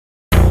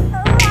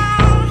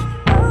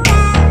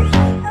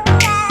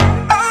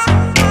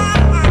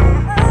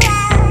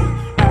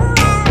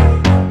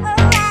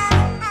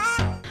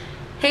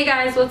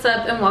guys, what's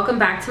up, and welcome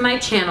back to my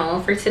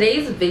channel. For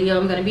today's video,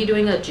 I'm going to be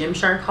doing a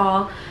Gymshark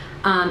haul.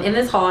 In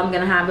this haul, I'm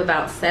going to have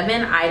about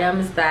 7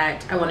 items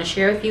that I want to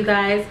share with you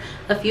guys.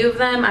 A few of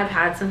them I've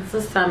had since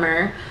the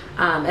summer,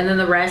 and then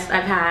the rest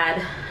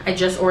I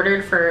just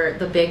ordered for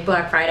the big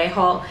Black Friday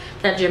haul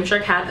that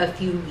Gymshark had a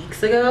few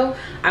weeks ago.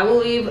 I will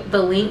leave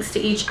the links to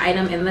each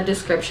item in the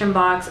description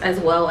box,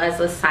 as well as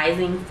the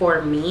sizing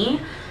for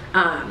me.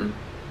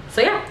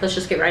 So yeah, let's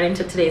just get right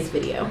into today's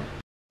video.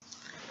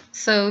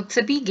 So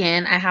to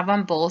begin, I have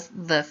on both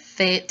the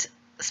Fit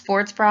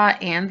sports bra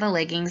and the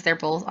leggings. They're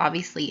both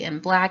obviously in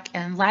black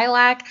and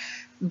lilac.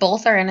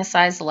 Both are in a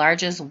size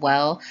large as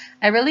well.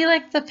 I really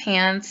like the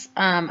pants.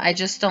 I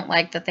just don't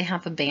like that they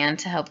have a band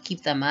to help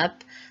keep them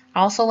up.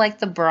 I also like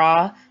the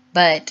bra,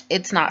 but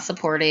it's not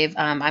supportive.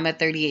 I'm a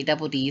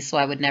 38DD, so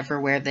I would never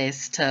wear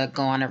this to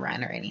go on a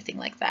run or anything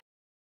like that.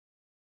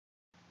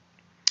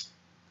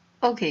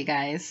 Okay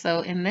guys,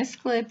 so in this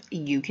clip,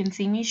 you can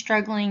see me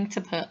struggling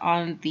to put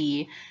on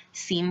the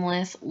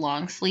seamless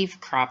long sleeve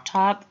crop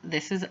top.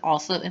 This is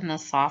also in the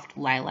soft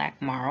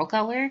lilac marl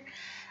color.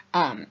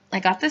 I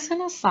got this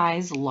in a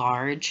size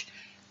large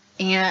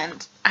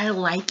and I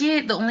like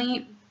it. The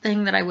only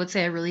thing that I would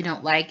say I really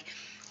don't like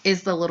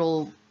is the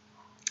little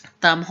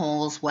thumb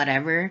holes,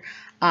 whatever.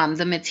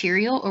 The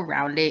material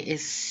around it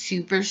is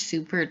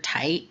super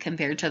tight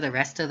compared to the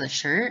rest of the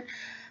shirt.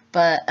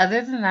 But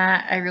other than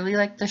that, I really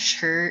like the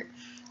shirt.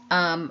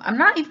 I'm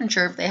not even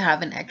sure if they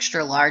have an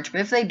extra large,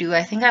 but if they do,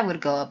 I think I would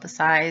go up a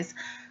size.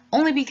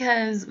 Only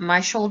because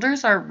my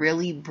shoulders are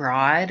really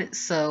broad,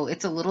 so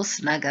it's a little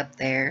snug up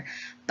there.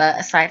 But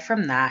aside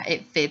from that,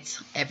 it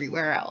fits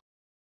everywhere else.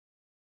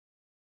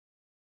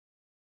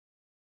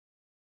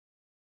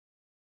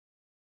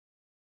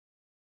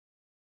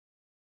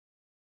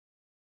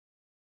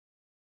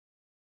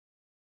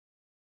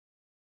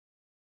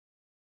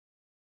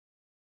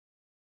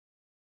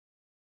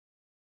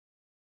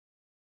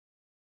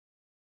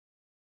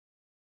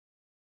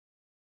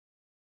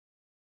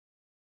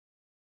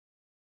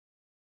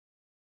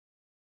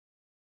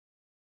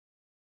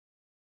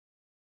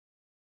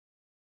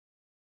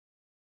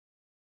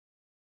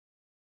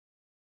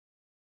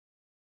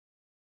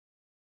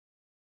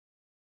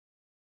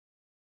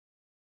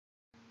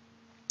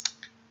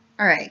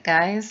 Alright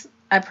guys,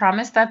 I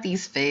promised that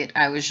these fit.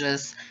 I was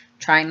just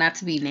trying not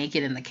to be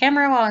naked in the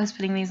camera while I was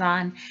putting these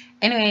on.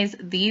 Anyways,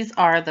 these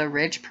are the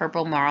Rich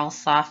Purple Marl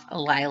Soft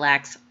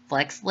Lilacs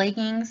Flex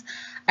Leggings.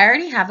 I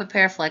already have a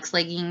pair of Flex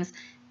Leggings.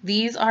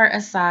 These are a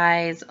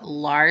size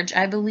large,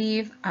 I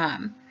believe.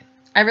 I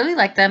really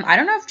like them. I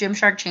don't know if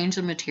Gymshark changed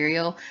the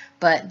material,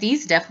 but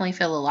these definitely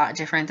feel a lot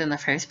different than the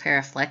first pair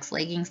of Flex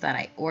Leggings that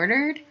I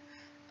ordered.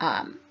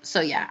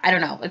 So yeah, I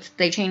don't know.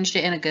 They changed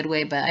it in a good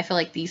way, but I feel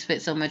like these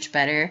fit so much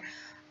better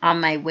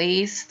on my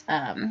waist.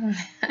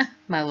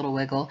 My little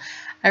wiggle.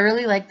 I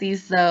really like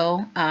these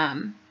though.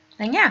 And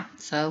yeah,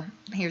 so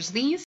here's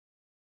these.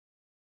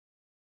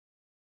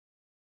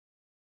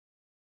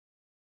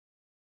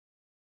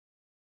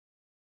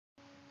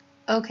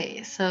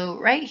 Okay, so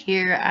right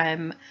here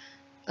I'm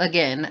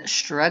again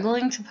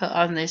struggling to put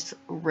on this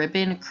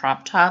ribbon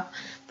crop top.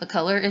 The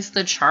color is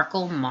the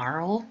charcoal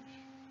marl.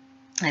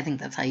 I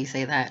think that's how you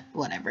say that,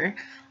 whatever.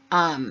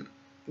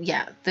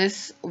 Yeah,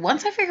 this,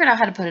 once I figured out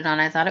how to put it on,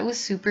 I thought it was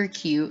super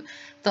cute.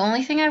 The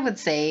only thing I would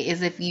say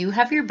is if you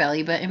have your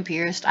belly button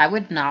pierced, I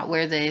would not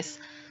wear this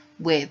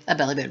with a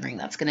belly button ring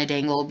that's gonna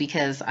dangle,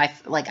 because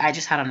I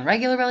just had on a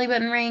regular belly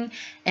button ring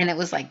and it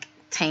was like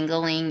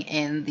tangling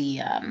in the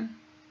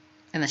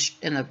in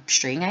the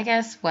string, I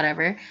guess,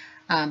 whatever.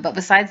 But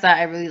besides that,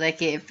 I really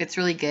like it. It fits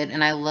really good,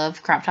 and I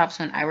love crop tops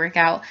when I work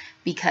out.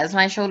 Because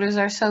my shoulders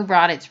are so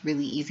broad, it's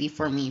really easy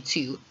for me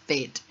to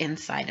fit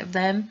inside of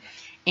them.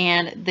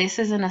 And this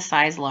is in a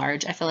size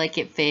large. I feel like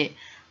it fit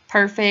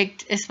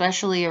perfect,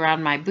 especially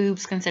around my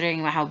boobs,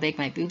 considering how big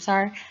my boobs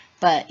are.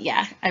 But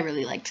yeah, I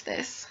really liked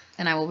this,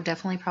 and I will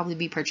definitely probably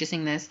be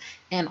purchasing this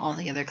and all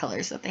the other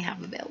colors that they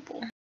have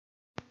available.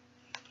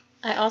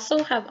 I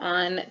also have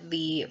on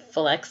the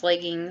Flex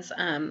leggings.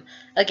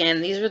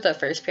 Again, these were the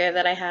first pair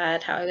that I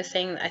had. How I was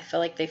saying, I feel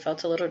like they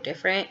felt a little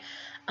different.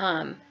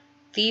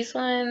 These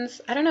ones,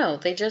 I don't know,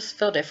 they just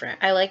feel different.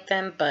 I like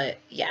them, but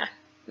yeah,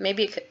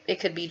 maybe it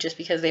could be just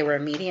because they were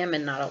a medium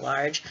and not a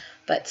large,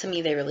 but to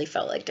me they really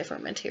felt like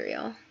different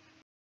material.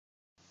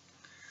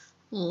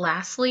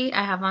 Lastly,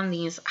 I have on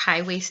these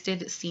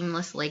high-waisted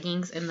seamless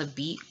leggings in the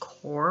beet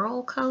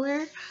coral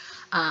color.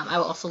 I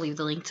will also leave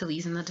the link to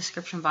these in the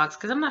description box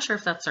because I'm not sure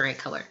if that's the right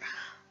color.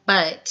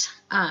 But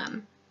I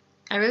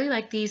really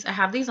like these. I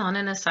have these on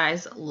in a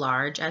size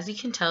large. As you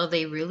can tell,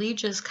 they really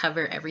just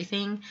cover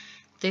everything.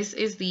 This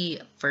is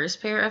the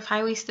first pair of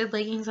high-waisted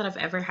leggings that I've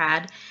ever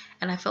had,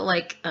 and I felt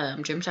like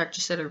Gymshark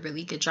just did a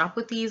really good job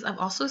with these. I've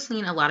also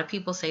seen a lot of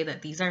people say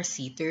that these are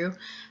see-through,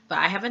 but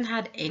I haven't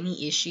had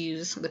any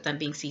issues with them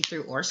being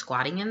see-through or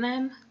squatting in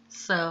them.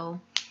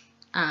 So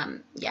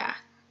yeah,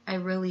 I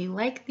really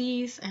like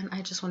these, and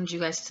I just wanted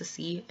you guys to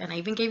see, and I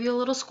even gave you a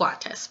little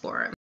squat test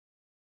for them.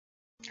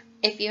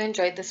 If you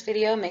enjoyed this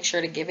video, make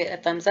sure to give it a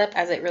thumbs up,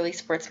 as it really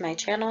supports my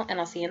channel, and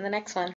I'll see you in the next one.